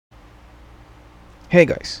Hey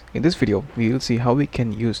guys, in this video we will see how we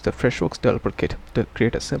can use the Freshworks Developer Kit to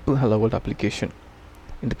create a simple Hello World application.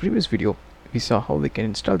 In the previous video we saw how we can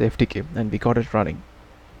install the FDK and we got it running.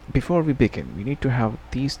 Before we begin, we need to have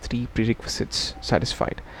these three prerequisites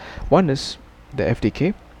satisfied. One is the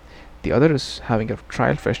FDK, the other is having a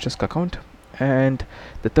trial Freshdesk account, and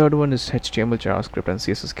the third one is HTML, JavaScript and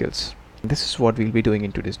CSS skills. This is what we'll be doing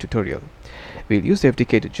in today's tutorial. We'll use the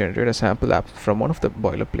FDK to generate a sample app from one of the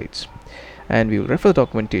boilerplates, and we will refer the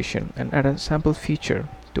documentation and add a sample feature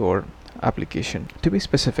to our application. To be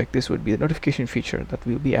specific, this would be the notification feature that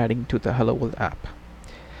we'll be adding to the Hello World app.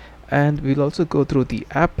 And we'll also go through the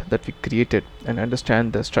app that we created and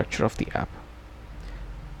understand the structure of the app.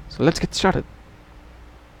 So let's get started.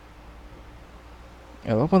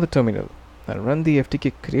 I'll open the terminal and run the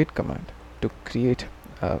FDK create command to create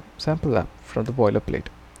a sample app from the boilerplate.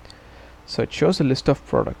 So it shows a list of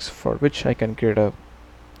products for which I can create a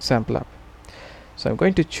sample app. So I'm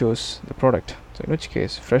going to choose the product, so in which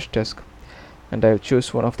case Freshdesk, and I'll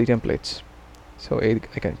choose one of the templates. So I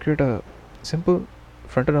can create a simple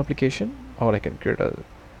front-end application, or I can create a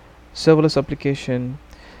serverless application,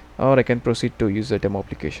 or I can proceed to use a demo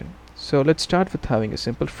application. So let's start with having a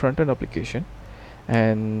simple front-end application,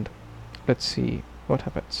 and let's see what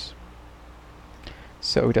happens.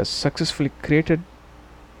 So it has successfully created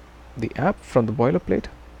the app from the boilerplate,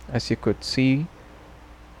 as you could see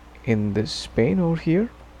in this pane over here.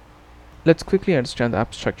 Let's quickly understand the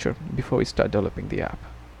app structure before we start developing the app.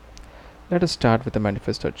 Let us start with the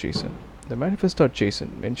manifest.json. The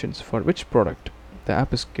manifest.json mentions for which product the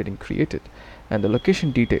app is getting created and the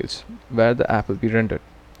location details where the app will be rendered.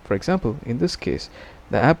 For example, in this case,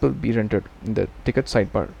 the app will be rendered in the ticket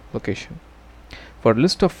sidebar location. For a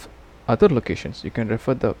list of other locations, you can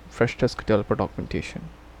refer the Freshdesk Developer documentation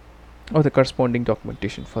or the corresponding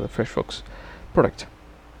documentation for the Freshworks product.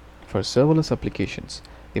 For serverless applications,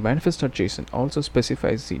 the manifest.json also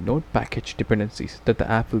specifies the node package dependencies that the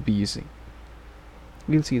app will be using.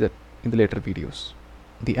 We'll see that in the later videos.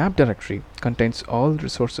 The app directory contains all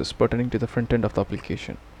resources pertaining to the front end of the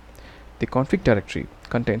application. The config directory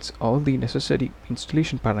contains all the necessary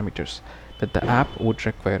installation parameters that the app would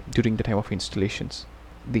require during the time of installations.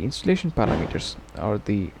 The installation parameters are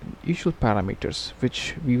the usual parameters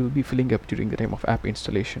which we will be filling up during the time of app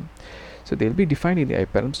installation. So they'll be defined in the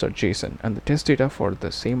iparams.json, and the test data for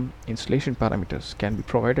the same installation parameters can be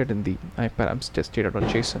provided in the iparams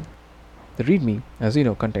testdata.json. The README, as you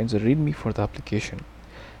know, contains a README for the application.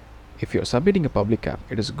 If you are submitting a public app,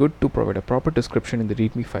 it is good to provide a proper description in the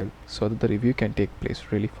README file so that the review can take place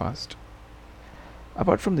really fast.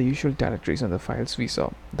 Apart from the usual directories and the files we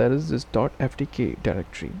saw, there is this .fdk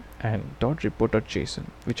directory and .report.json,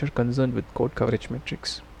 which are concerned with code coverage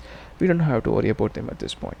metrics. We don't have to worry about them at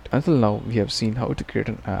this point. Until now, we have seen how to create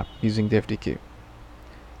an app using the FDK.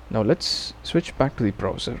 Now let's switch back to the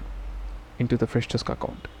browser into the Freshdesk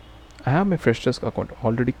account. I have my Freshdesk account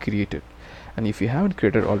already created, and if you haven't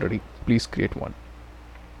created already, please create one.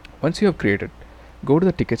 Once you have created, go to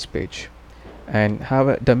the tickets page and have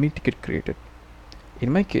a dummy ticket created.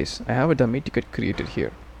 In my case, I have a dummy ticket created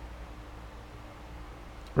here.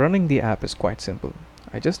 Running the app is quite simple.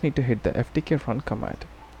 I just need to hit the FDK run command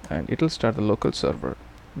and it will start the local server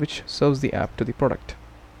which serves the app to the product.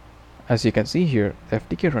 As you can see here, the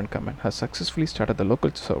FDK run command has successfully started the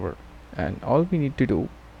local server, and all we need to do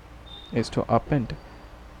is to append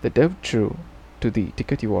the dev true to the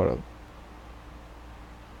ticket URL.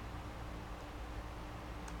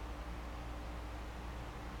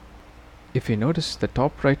 If you notice the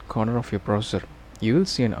top right corner of your browser, you will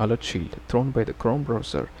see an alert shield thrown by the Chrome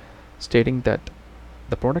browser stating that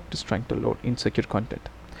the product is trying to load insecure content.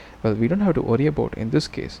 Well, we don't have to worry about in this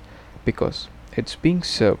case because it's being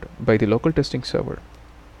served by the local testing server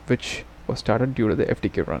which was started due to the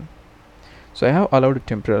FDK run. So I have allowed it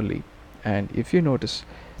temporarily, and if you notice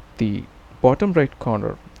the bottom right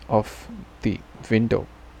corner of the window,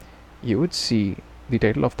 you would see the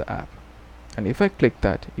title of the app, and if I click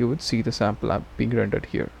that, you would see the sample app being rendered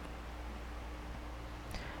here.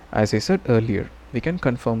 As I said earlier, we can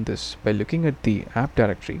confirm this by looking at the app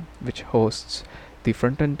directory which hosts the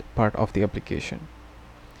front-end part of the application.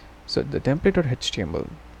 So the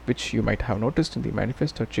template.html, which you might have noticed in the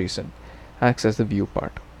manifest.json, acts as the view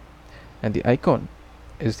part, and the icon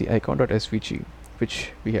is the icon.svg,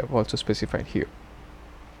 which we have also specified here.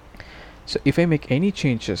 So if I make any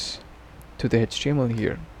changes to the HTML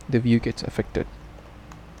here, the view gets affected.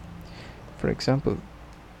 For example,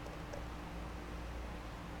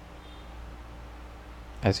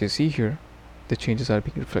 as you see here, the changes are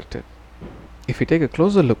being reflected. If we take a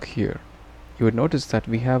closer look here, you would notice that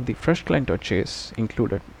we have the freshclient.js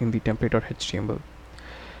included in the template.html,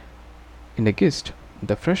 In a GIST,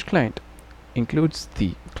 the fresh client includes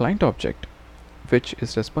the client object, which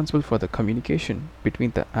is responsible for the communication between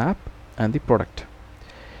the app and the product.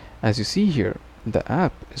 As you see here, the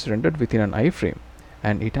app is rendered within an iframe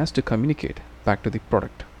and it has to communicate back to the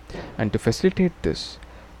product. And to facilitate this,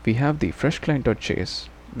 we have the freshClient.js,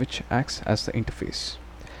 which acts as the interface.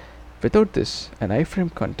 Without this, an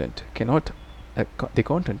iframe content cannot, the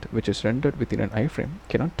content which is rendered within an iframe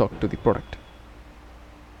cannot talk to the product.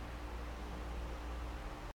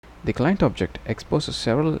 The client object exposes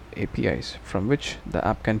several APIs from which the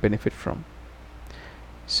app can benefit from.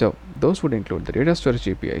 So those would include the data storage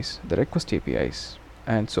APIs, the request APIs,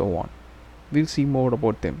 and so on. We'll see more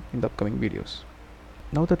about them in the upcoming videos.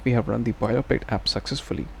 Now that we have run the boilerplate app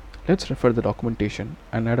successfully, let's refer the documentation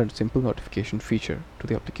and add a simple notification feature to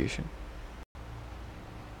the application.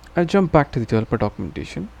 I'll jump back to the developer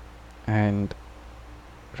documentation and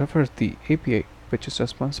refer the API which is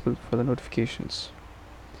responsible for the notifications.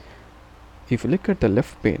 If you look at the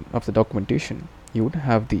left pane of the documentation, you would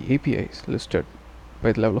have the APIs listed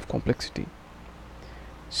by the level of complexity.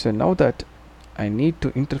 So now that I need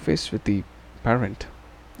to interface with the parent,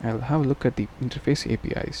 I'll have a look at the interface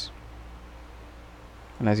APIs.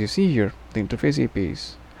 And as you see here, the interface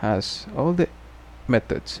APIs has all the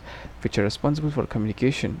methods which are responsible for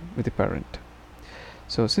communication with the parent.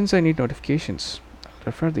 So since I need notifications, I'll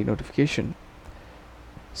refer the notification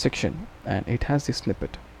section and it has the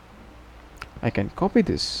snippet. I can copy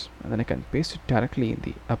this and then I can paste it directly in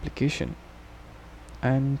the application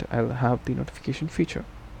and I'll have the notification feature.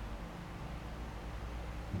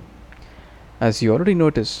 As you already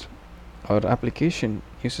noticed, our application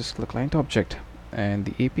uses the client object and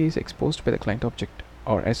the APIs exposed by the client object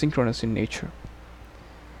are asynchronous in nature.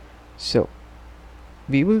 So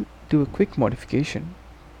we will do a quick modification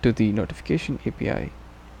to the notification API.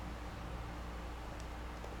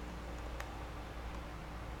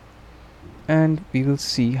 And we will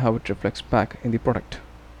see how it reflects back in the product.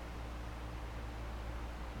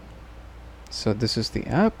 So this is the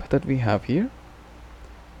app that we have here,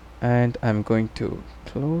 and I'm going to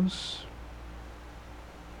close,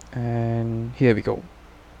 and here we go.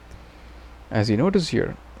 As you notice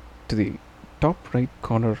here, to the top right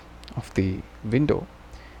corner of the window,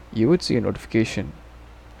 you would see a notification,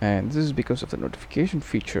 and this is because of the notification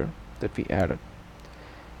feature that we added.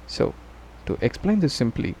 So to explain this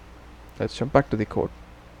simply, let's jump back to the code.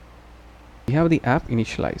 We have the app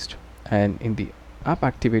initialized, and in the app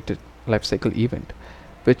activated lifecycle event,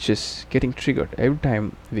 which is getting triggered every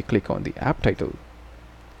time we click on the app title,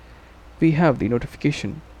 we have the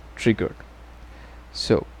notification triggered.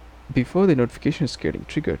 So before the notification is getting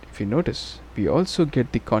triggered, if you notice, we also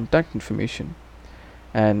get the contact information,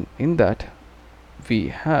 and in that we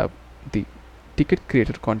have the ticket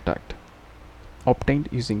creator contact obtained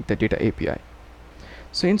using the data API.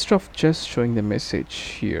 So instead of just showing the message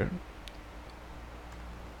here,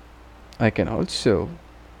 I can also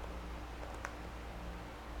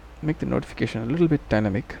make the notification a little bit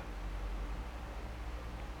dynamic.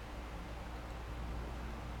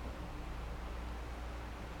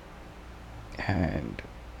 And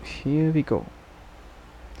here we go.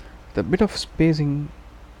 The bit of spacing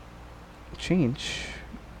change,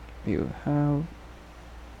 you have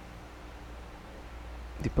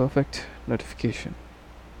the perfect notification.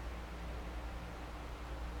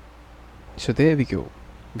 So there we go.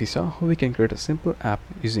 We saw how we can create a simple app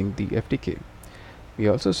using the FDK. We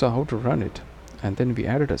also saw how to run it, and then we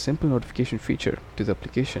added a simple notification feature to the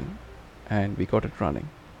application and we got it running.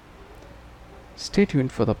 Stay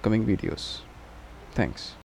tuned for the upcoming videos. Thanks.